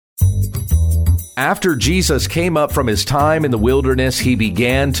After Jesus came up from his time in the wilderness, he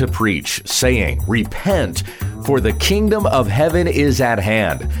began to preach, saying, "Repent, for the kingdom of heaven is at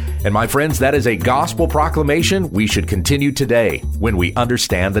hand." And my friends, that is a gospel proclamation we should continue today when we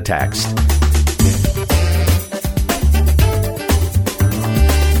understand the text.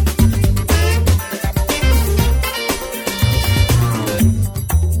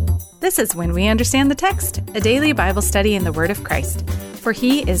 This is When We Understand the Text, a daily Bible study in the Word of Christ. For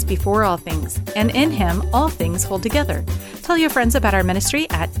he is before all things, and in him all things hold together. Tell your friends about our ministry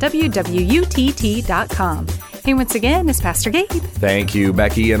at WWUTT.com. Hey, once again, it's Pastor Gabe. Thank you,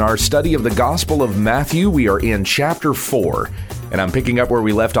 Becky. In our study of the Gospel of Matthew, we are in chapter 4, and I'm picking up where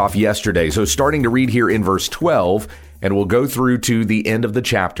we left off yesterday. So starting to read here in verse 12, and we'll go through to the end of the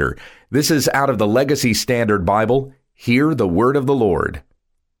chapter. This is out of the Legacy Standard Bible. Hear the word of the Lord.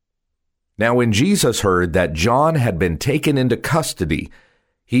 Now when Jesus heard that John had been taken into custody,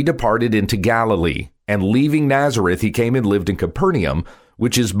 he departed into Galilee, and leaving Nazareth, he came and lived in Capernaum,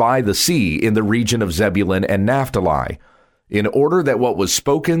 which is by the sea in the region of Zebulun and Naphtali, in order that what was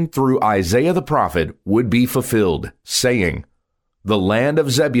spoken through Isaiah the prophet would be fulfilled, saying, "The land of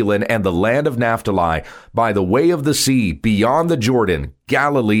Zebulun and the land of Naphtali, by the way of the sea, beyond the Jordan,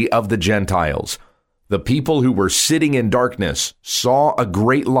 Galilee of the Gentiles. The people who were sitting in darkness saw a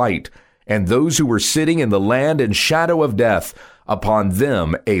great light, and those who were sitting in the land and shadow of death, upon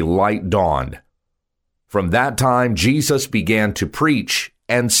them a light dawned." From that time Jesus began to preach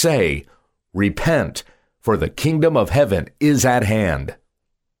and say, "Repent, for the kingdom of heaven is at hand."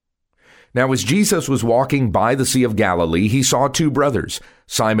 Now as Jesus was walking by the Sea of Galilee, he saw two brothers,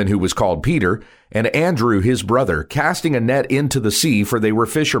 Simon, who was called Peter, and Andrew his brother, casting a net into the sea, for they were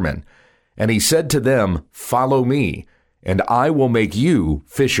fishermen. And he said to them, "Follow me, and I will make you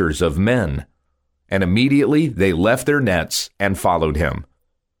fishers of men." And immediately they left their nets and followed him.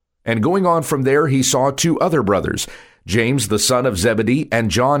 And going on from there, he saw two other brothers, James the son of Zebedee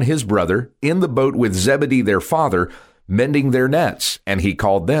and John his brother, in the boat with Zebedee their father, mending their nets, and he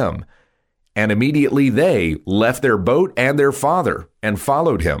called them. And immediately they left their boat and their father and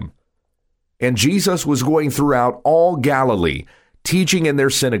followed him. And Jesus was going throughout all Galilee, teaching in their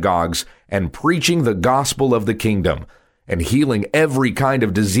synagogues and preaching the gospel of the kingdom, and healing every kind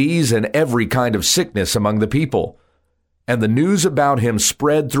of disease and every kind of sickness among the people. And the news about him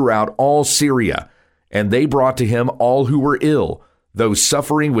spread throughout all Syria, and they brought to him all who were ill, those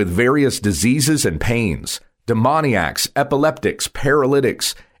suffering with various diseases and pains, demoniacs, epileptics,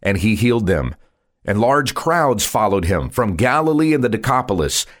 paralytics, and he healed them. And large crowds followed him from Galilee and the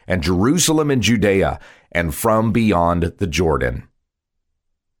Decapolis, and Jerusalem and Judea, and from beyond the Jordan.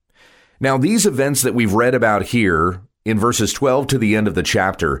 Now, these events that we've read about here in verses 12 to the end of the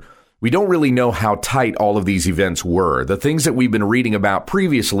chapter, we don't really know how tight all of these events were. The things that we've been reading about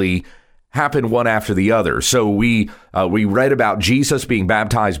previously happened one after the other. So we read about Jesus being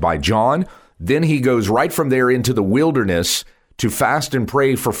baptized by John. Then he goes right from there into the wilderness to fast and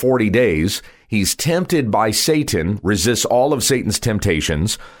pray for 40 days. He's tempted by Satan, resists all of Satan's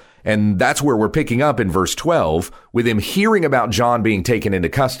temptations. And that's where we're picking up in verse 12, with him hearing about John being taken into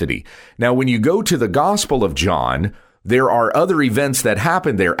custody. Now, when you go to the Gospel of John, there are other events that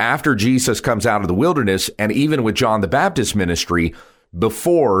happen there after Jesus comes out of the wilderness, and even with John the Baptist ministry,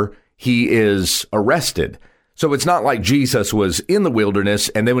 before he is arrested. So it's not like Jesus was in the wilderness,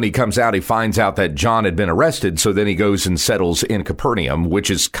 and then when he comes out, he finds out that John had been arrested, so then he goes and settles in Capernaum, which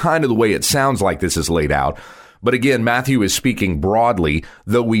is kind of the way it sounds like this is laid out. But again, Matthew is speaking broadly,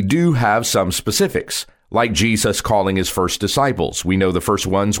 though we do have some specifics, like Jesus calling his first disciples. We know the first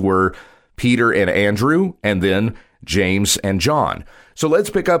ones were Peter and Andrew, and then James and John. So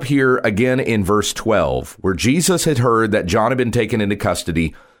let's pick up here again in verse 12, where Jesus had heard that John had been taken into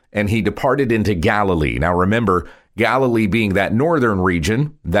custody, and he departed into Galilee. Now remember, Galilee being that northern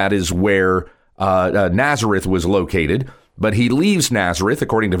region, that is where Nazareth was located. But he leaves Nazareth,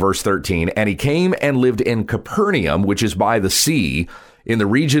 according to verse 13, and he came and lived in Capernaum, which is by the sea, in the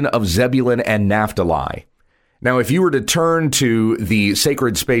region of Zebulun and Naphtali. Now, if you were to turn to the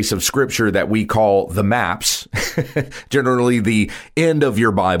sacred space of Scripture that we call the maps, generally the end of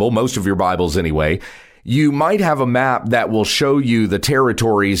your Bible, most of your Bibles anyway, you might have a map that will show you the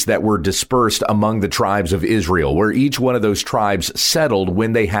territories that were dispersed among the tribes of Israel, where each one of those tribes settled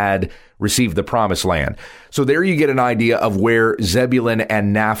when they had received the promised land. So there you get an idea of where Zebulun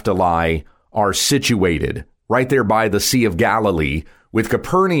and Naphtali are situated, right there by the Sea of Galilee, with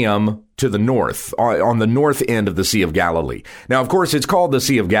Capernaum to the north, on the north end of the Sea of Galilee. Now, of course, it's called the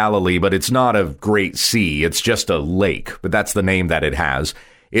Sea of Galilee, but it's not a great sea. It's just a lake, but that's the name that it has.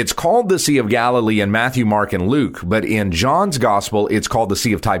 It's called the Sea of Galilee in Matthew, Mark, and Luke, but in John's Gospel, it's called the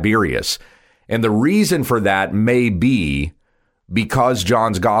Sea of Tiberias. And the reason for that may be because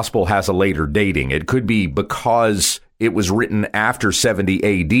John's gospel has a later dating. It could be because it was written after 70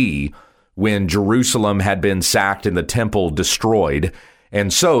 AD when Jerusalem had been sacked and the temple destroyed.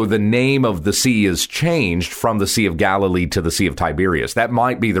 And so the name of the sea is changed from the Sea of Galilee to the Sea of Tiberias. That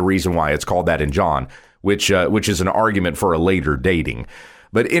might be the reason why it's called that in John, which is an argument for a later dating.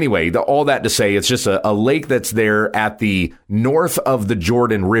 But anyway, all that to say, it's just a lake that's there at the north of the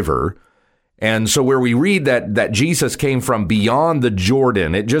Jordan River. And so where we read that Jesus came from beyond the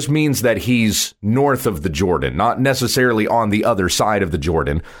Jordan, it just means that he's north of the Jordan, not necessarily on the other side of the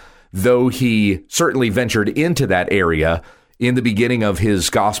Jordan, though he certainly ventured into that area in the beginning of his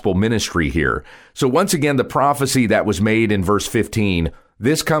gospel ministry here. So once again, the prophecy that was made in verse 15,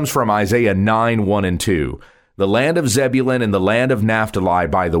 this comes from Isaiah 9, 1 and 2. The land of Zebulun and the land of Naphtali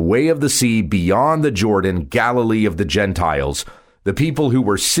by the way of the sea beyond the Jordan, Galilee of the Gentiles. The people who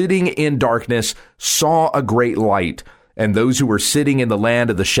were sitting in darkness saw a great light, and those who were sitting in the land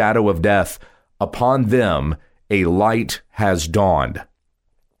of the shadow of death, upon them a light has dawned.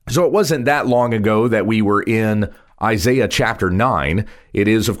 So it wasn't that long ago that we were in Isaiah chapter 9. It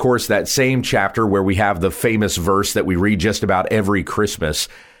is, of course, that same chapter where we have the famous verse that we read just about every Christmas.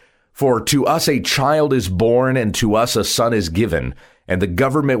 For to us a child is born, and to us a son is given, and the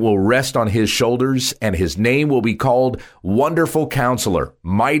government will rest on his shoulders, and his name will be called Wonderful Counselor,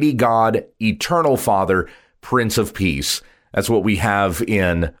 Mighty God, Eternal Father, Prince of Peace. That's what we have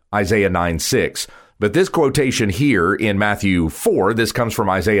in Isaiah 9:6. But this quotation here in Matthew 4, this comes from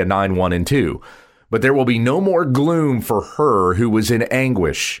Isaiah 9, 1 and 2. But there will be no more gloom for her who was in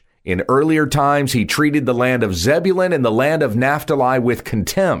anguish. In earlier times, he treated the land of Zebulun and the land of Naphtali with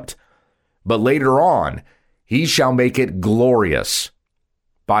contempt. But later on, he shall make it glorious.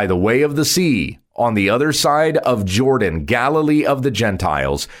 By the way of the sea, on the other side of Jordan, Galilee of the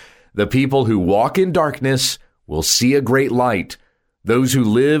Gentiles, the people who walk in darkness will see a great light. Those who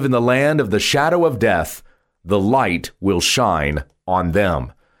live in the land of the shadow of death, the light will shine on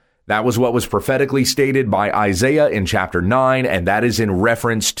them. That was what was prophetically stated by Isaiah in chapter 9, and that is in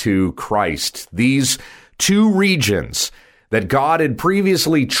reference to Christ. These two regions that God had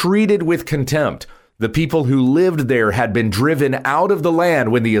previously treated with contempt, the people who lived there had been driven out of the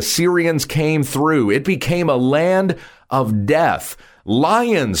land when the Assyrians came through. It became a land of death.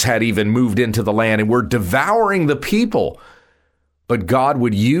 Lions had even moved into the land and were devouring the people. But God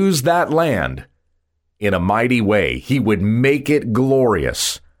would use that land in a mighty way. He would make it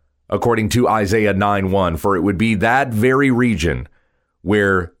glorious, according to Isaiah 9:1, for it would be that very region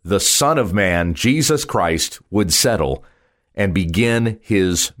where the Son of Man, Jesus Christ, would settle and begin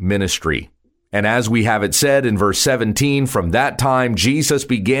his ministry. And as we have it said in verse 17, from that time Jesus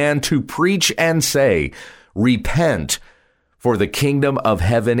began to preach and say, repent, for the kingdom of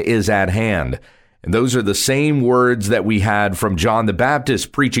heaven is at hand. And those are the same words that we had from John the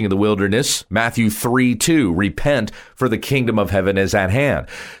Baptist preaching in the wilderness, Matthew 3:2, repent, for the kingdom of heaven is at hand.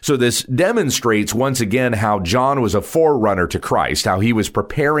 So this demonstrates once again how John was a forerunner to Christ, how he was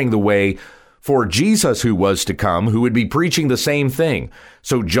preparing the way for Jesus who was to come, who would be preaching the same thing.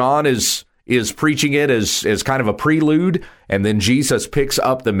 So John is preaching it as kind of a prelude, and then Jesus picks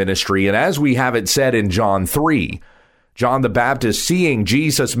up the ministry. And as we have it said in John 3, John the Baptist, seeing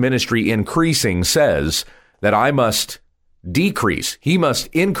Jesus' ministry increasing, says that I must decrease. He must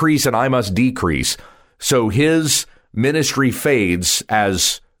increase and I must decrease. So his ministry fades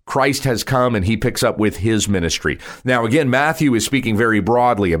as Christ has come and he picks up with his ministry. Now, again, Matthew is speaking very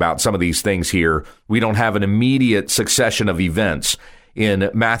broadly about some of these things here. We don't have an immediate succession of events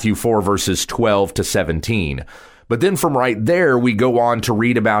in Matthew 4, verses 12 to 17. But then from right there, we go on to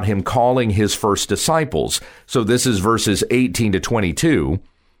read about him calling his first disciples. So this is verses 18 to 22.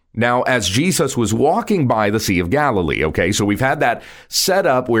 Now, as Jesus was walking by the Sea of Galilee, okay, so we've had that set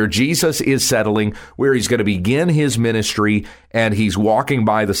up where Jesus is settling, where he's going to begin his ministry, and he's walking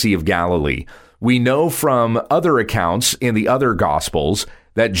by the Sea of Galilee. We know from other accounts in the other Gospels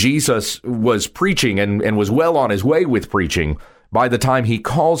that Jesus was preaching and was well on his way with preaching by the time he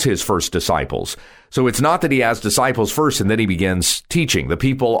calls his first disciples. So it's not that he has disciples first and then he begins teaching. The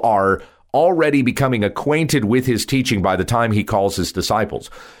people are already becoming acquainted with his teaching by the time he calls his disciples.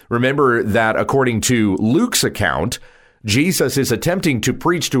 Remember that according to Luke's account, Jesus is attempting to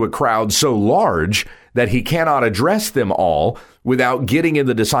preach to a crowd so large that he cannot address them all without getting in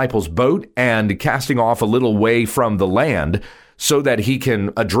the disciples' boat and casting off a little way from the land so that he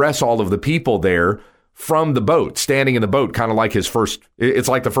can address all of the people there from the boat, standing in the boat, kind of like it's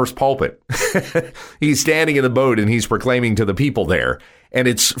like the first pulpit. He's standing in the boat and he's proclaiming to the people there. And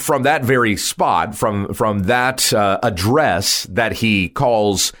it's from that very spot, from that address that he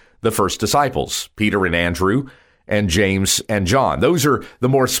calls the first disciples, Peter and Andrew, and James and John. Those are the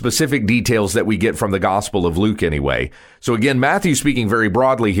more specific details that we get from the Gospel of Luke anyway. So again, Matthew's speaking very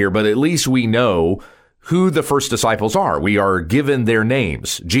broadly here, but at least we know who the first disciples are. We are given their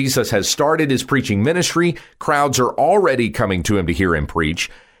names. Jesus has started his preaching ministry. Crowds are already coming to him to hear him preach.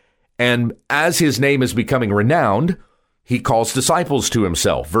 And as his name is becoming renowned, he calls disciples to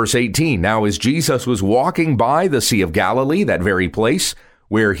himself. Verse 18, now as Jesus was walking by the Sea of Galilee, that very place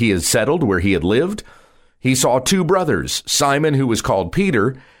where he had settled, where he had lived, he saw two brothers, Simon, who was called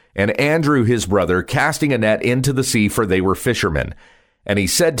Peter, and Andrew, his brother, casting a net into the sea, for they were fishermen. And he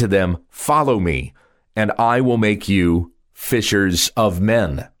said to them, follow me, and I will make you fishers of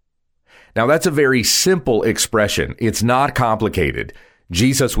men. Now, that's a very simple expression. It's not complicated.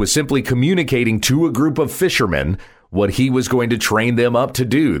 Jesus was simply communicating to a group of fishermen what he was going to train them up to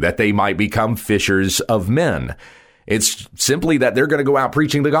do, that they might become fishers of men. It's simply that they're going to go out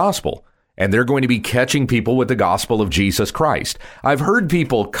preaching the gospel, and they're going to be catching people with the gospel of Jesus Christ. I've heard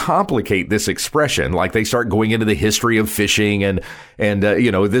people complicate this expression, like they start going into the history of fishing and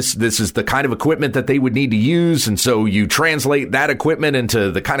this is the kind of equipment that they would need to use. And so you translate that equipment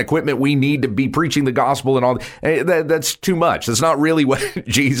into the kind of equipment we need to be preaching the gospel and all. That's too much. That's not really what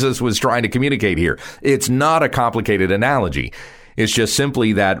Jesus was trying to communicate here. It's not a complicated analogy. It's just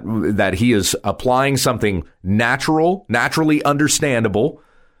simply that he is applying something naturally understandable,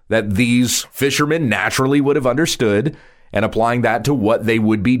 that these fishermen naturally would have understood, and applying that to what they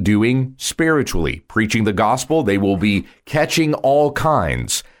would be doing spiritually. Preaching the gospel, they will be catching all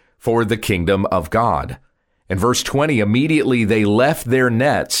kinds for the kingdom of God. In verse 20, immediately they left their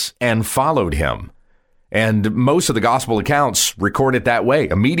nets and followed him. And most of the gospel accounts record it that way.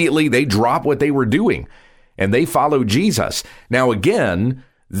 Immediately they drop what they were doing and they followed Jesus. Now again,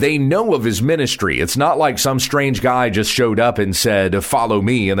 they know of his ministry. It's not like some strange guy just showed up and said, follow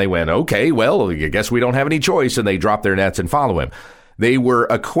me. And they went, okay, well, I guess we don't have any choice. And they dropped their nets and follow him. They were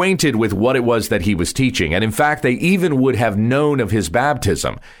acquainted with what it was that he was teaching. And in fact, they even would have known of his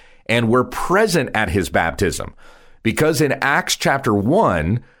baptism and were present at his baptism. Because in Acts chapter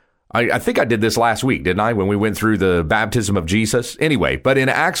 1, I think I did this last week, didn't I, when we went through the baptism of Jesus? Anyway, but in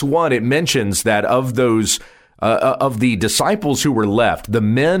Acts 1, it mentions that of those of the disciples who were left, the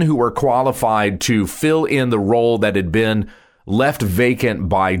men who were qualified to fill in the role that had been left vacant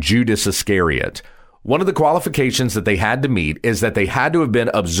by Judas Iscariot, one of the qualifications that they had to meet is that they had to have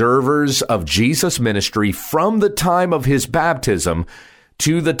been observers of Jesus' ministry from the time of his baptism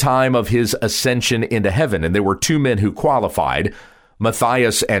to the time of his ascension into heaven. And there were two men who qualified,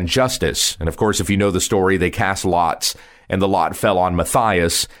 Matthias and Justus. And of course, if you know the story, they cast lots, and the lot fell on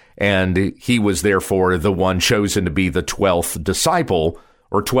Matthias, and he was therefore the one chosen to be the 12th disciple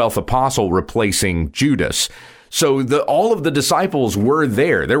or 12th apostle, replacing Judas. So all of the disciples were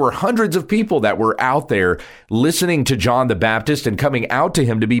there. There were hundreds of people that were out there listening to John the Baptist and coming out to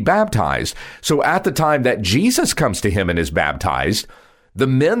him to be baptized. So at the time that Jesus comes to him and is baptized, the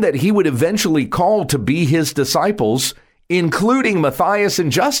men that he would eventually call to be his disciples, including Matthias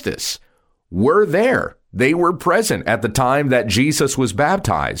and Justus, were there. They were present at the time that Jesus was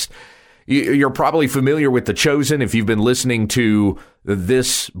baptized. You're probably familiar with The Chosen if you've been listening to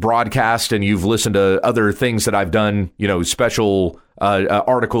this broadcast and you've listened to other things that I've done, special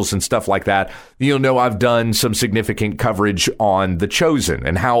articles and stuff like that. You'll know I've done some significant coverage on The Chosen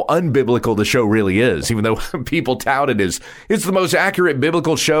and how unbiblical the show really is, even though people tout it as it's the most accurate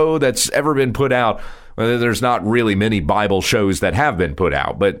biblical show that's ever been put out. Well, there's not really many Bible shows that have been put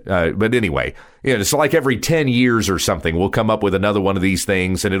out, but anyway, it's like every 10 years or something, we'll come up with another one of these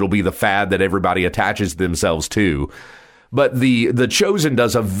things, and it'll be the fad that everybody attaches themselves to. But the Chosen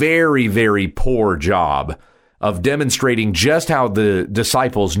does a very, very poor job of demonstrating just how the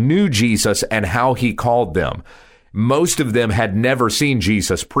disciples knew Jesus and how he called them. Most of them had never seen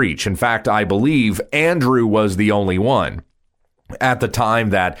Jesus preach. In fact, I believe Andrew was the only one at the time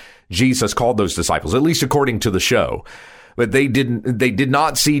that Jesus called those disciples, at least according to the show. But they did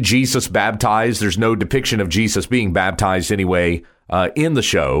not see Jesus baptized. There's no depiction of Jesus being baptized anyway in the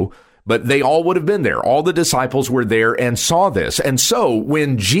show, but they all would have been there. All the disciples were there and saw this. And so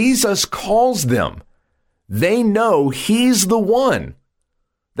when Jesus calls them, they know he's the one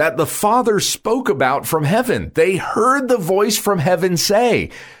that the Father spoke about from heaven. They heard the voice from heaven say,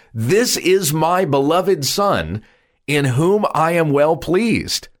 "This is my beloved Son, in whom I am well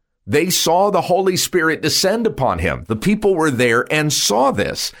pleased." They saw the Holy Spirit descend upon him. The people were there and saw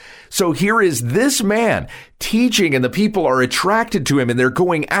this. So here is this man teaching, and the people are attracted to him, and they're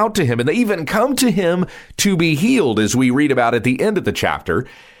going out to him, and they even come to him to be healed, as we read about at the end of the chapter.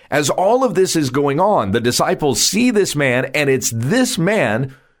 As all of this is going on, the disciples see this man, and it's this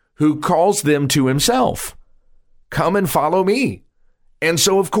man who calls them to himself. Come and follow me. And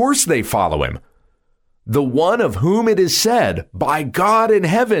so, of course, they follow him. The one of whom it is said, by God in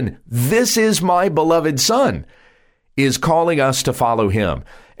heaven, this is my beloved Son, is calling us to follow him.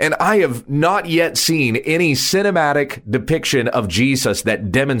 And I have not yet seen any cinematic depiction of Jesus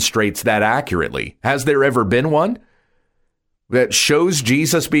that demonstrates that accurately. Has there ever been one that shows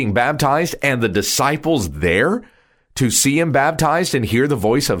Jesus being baptized and the disciples there to see him baptized and hear the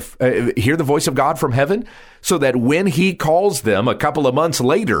voice of God from heaven, so that when he calls them a couple of months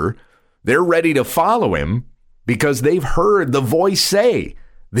later, they're ready to follow him because they've heard the voice say,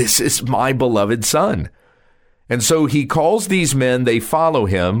 this is my beloved Son. And so he calls these men, they follow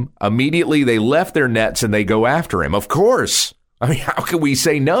him. Immediately they left their nets and they go after him. Of course. I mean, how can we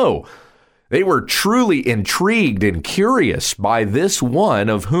say no? They were truly intrigued and curious by this one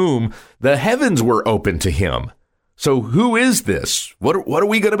of whom the heavens were open to him. So who is this? What are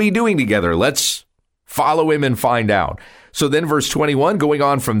we going to be doing together? Let's follow him and find out. So then verse 21, going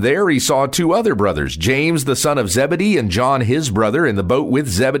on from there, he saw two other brothers, James, the son of Zebedee, and John, his brother, in the boat with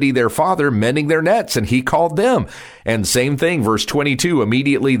Zebedee, their father, mending their nets, and he called them. And same thing, verse 22,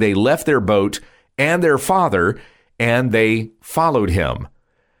 immediately they left their boat and their father, and they followed him.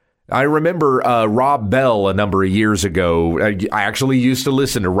 I remember Rob Bell a number of years ago. I actually used to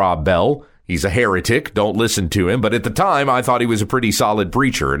listen to Rob Bell. He's a heretic. Don't listen to him. But at the time, I thought he was a pretty solid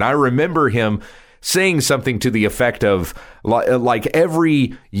preacher. And I remember him saying something to the effect of, like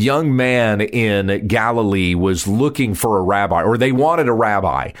every young man in Galilee was looking for a rabbi, or they wanted a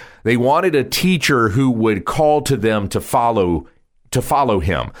rabbi. They wanted a teacher who would call to them to follow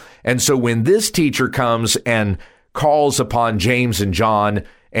him. And so when this teacher comes and calls upon James and John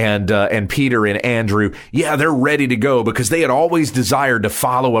and Peter and Andrew, yeah, they're ready to go because they had always desired to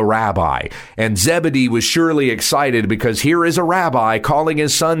follow a rabbi. And Zebedee was surely excited because here is a rabbi calling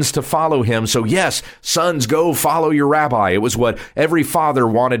his sons to follow him. So yes, sons, go follow your rabbi. It was what every father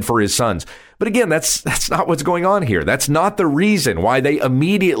wanted for his sons. But again, that's not what's going on here. That's not the reason why they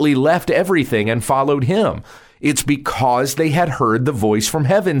immediately left everything and followed him. It's because they had heard the voice from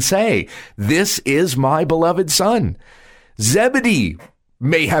heaven say, this is my beloved Son. Zebedee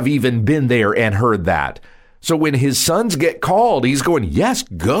may have even been there and heard that. So when his sons get called, he's going, yes,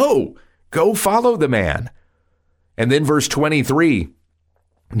 go follow the man. And then verse 23,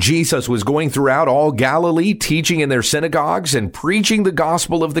 Jesus was going throughout all Galilee, teaching in their synagogues and preaching the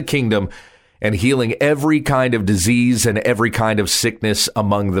gospel of the kingdom and healing every kind of disease and every kind of sickness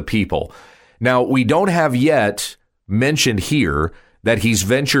among the people. Now, we don't have yet mentioned here that he's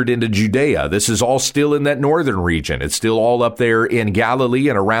ventured into Judea. This is all still in that northern region. It's still all up there in Galilee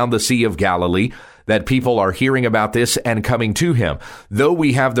and around the Sea of Galilee that people are hearing about this and coming to him, though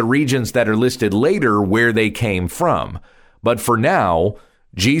we have the regions that are listed later where they came from. But for now,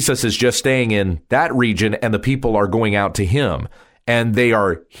 Jesus is just staying in that region and the people are going out to him. And they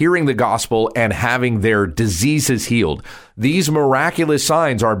are hearing the gospel and having their diseases healed. These miraculous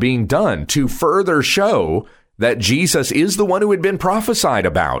signs are being done to further show that Jesus is the one who had been prophesied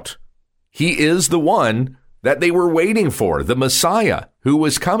about. He is the one that they were waiting for, the Messiah who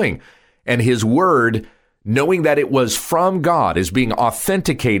was coming. And his word, knowing that it was from God, is being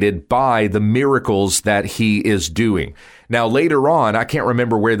authenticated by the miracles that he is doing. Now, later on, I can't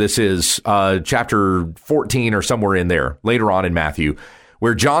remember where this is, chapter 14 or somewhere in there, later on in Matthew,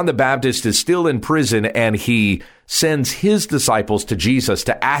 where John the Baptist is still in prison and he sends his disciples to Jesus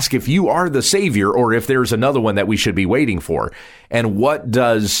to ask if you are the Savior or if there's another one that we should be waiting for. And what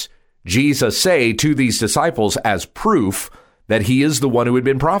does Jesus say to these disciples as proof that he is the one who had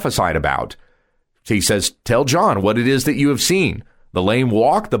been prophesied about? He says, tell John what it is that you have seen. The lame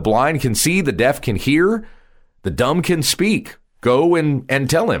walk, the blind can see, the deaf can hear, the dumb can speak. Go and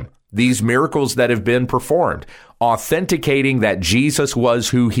tell him these miracles that have been performed, authenticating that Jesus was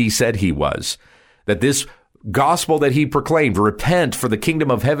who he said he was, that this gospel that he proclaimed, repent for the kingdom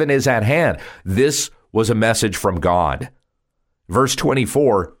of heaven is at hand. This was a message from God. Verse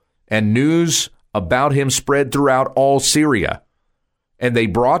 24, and news about him spread throughout all Syria. And they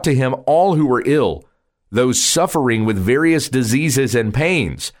brought to him all who were ill, those suffering with various diseases and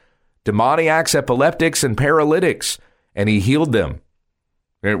pains, demoniacs, epileptics, and paralytics, and he healed them.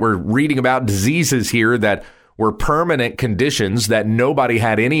 We're reading about diseases here that were permanent conditions that nobody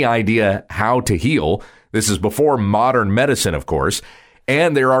had any idea how to heal. This is before modern medicine, of course.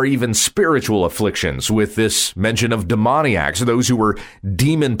 And there are even spiritual afflictions with this mention of demoniacs, those who were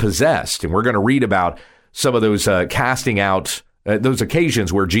demon possessed. And we're going to read about some of those casting out, those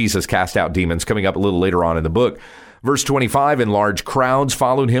occasions where Jesus cast out demons coming up a little later on in the book. Verse 25, and large crowds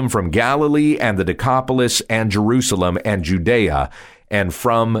followed him from Galilee and the Decapolis and Jerusalem and Judea and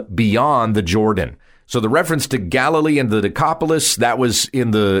from beyond the Jordan. So the reference to Galilee and the Decapolis, that was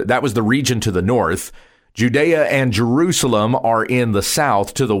the region to the north. Judea and Jerusalem are in the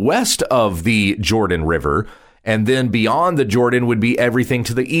south to the west of the Jordan River. And then beyond the Jordan would be everything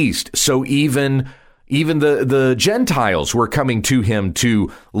to the east. So even the Gentiles were coming to him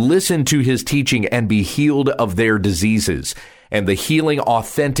to listen to his teaching and be healed of their diseases, and the healing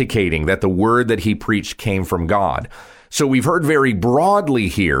authenticating that the word that he preached came from God. So we've heard very broadly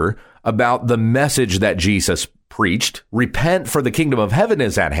here about the message that Jesus preached. Repent, for the kingdom of heaven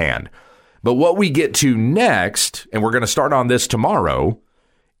is at hand. But what we get to next, and we're going to start on this tomorrow,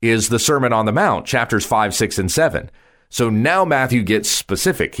 is the Sermon on the Mount, chapters 5, 6, and 7. So now Matthew gets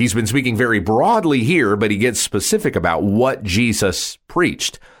specific. He's been speaking very broadly here, but he gets specific about what Jesus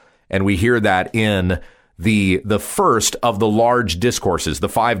preached. And we hear that in the first of the large discourses, the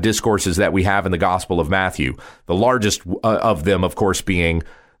 5 discourses that we have in the Gospel of Matthew. The largest of them, of course, being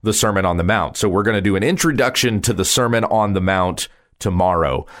the Sermon on the Mount. So we're going to do an introduction to the Sermon on the Mount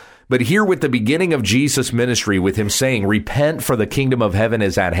tomorrow. But here with the beginning of Jesus' ministry, with him saying, repent, for the kingdom of heaven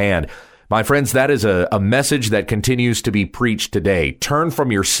is at hand. My friends, that is a message that continues to be preached today. Turn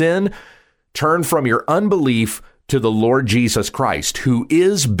from your sin, turn from your unbelief to the Lord Jesus Christ, who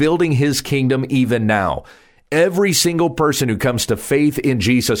is building his kingdom even now. Every single person who comes to faith in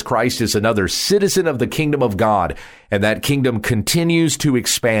Jesus Christ is another citizen of the kingdom of God, and that kingdom continues to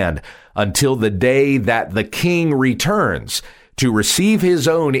expand until the day that the King returns to receive his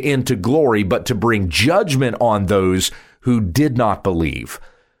own into glory, but to bring judgment on those who did not believe.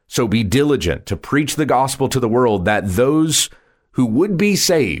 So be diligent to preach the gospel to the world, that those who would be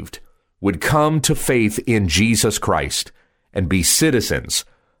saved would come to faith in Jesus Christ and be citizens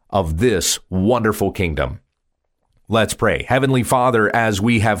of this wonderful kingdom. Let's pray. Heavenly Father, as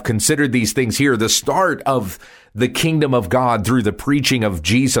we have considered these things here, the start of the kingdom of God through the preaching of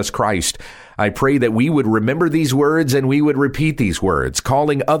Jesus Christ, I pray that we would remember these words and we would repeat these words,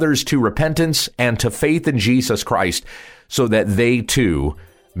 calling others to repentance and to faith in Jesus Christ, so that they too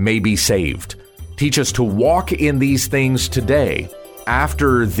may be saved. Teach us to walk in these things today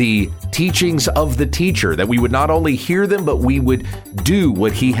after the teachings of the teacher, that we would not only hear them, but we would do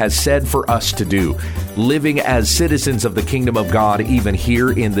what he has said for us to do, living as citizens of the kingdom of God, even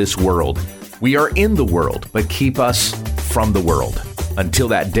here in this world. We are in the world, but keep us from the world until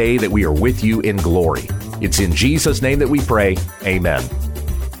that day that we are with you in glory. It's in Jesus' name that we pray. Amen.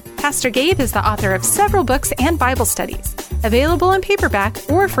 Pastor Gabe is the author of several books and Bible studies, available in paperback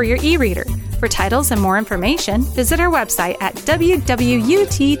or for your e-reader. For titles and more information, visit our website at WWUTT.com.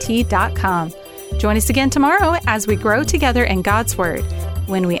 Join us again tomorrow as we grow together in God's Word,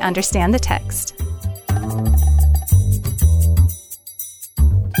 when we understand the text.